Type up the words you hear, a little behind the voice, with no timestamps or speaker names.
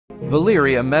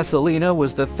Valeria Messalina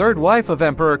was the third wife of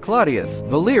Emperor Claudius.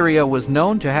 Valeria was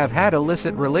known to have had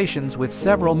illicit relations with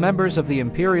several members of the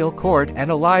imperial court and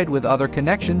allied with other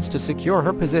connections to secure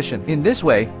her position. In this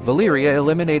way, Valeria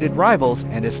eliminated rivals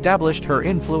and established her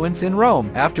influence in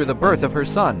Rome. After the birth of her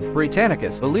son,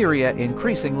 Britannicus, Valeria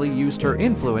increasingly used her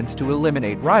influence to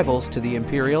eliminate rivals to the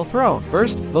imperial throne.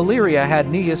 First, Valeria had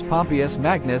Gnaeus Pompeius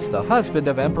Magnus, the husband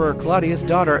of Emperor Claudius'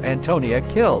 daughter Antonia,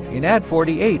 killed. In AD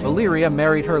 48, Valeria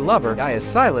married her lover Gaius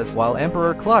Silas while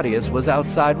Emperor Claudius was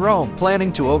outside Rome.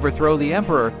 Planning to overthrow the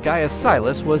emperor, Gaius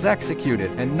Silas was executed,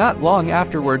 and not long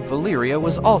afterward Valeria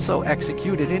was also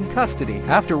executed in custody.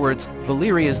 Afterwards,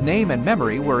 Valeria's name and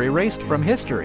memory were erased from history.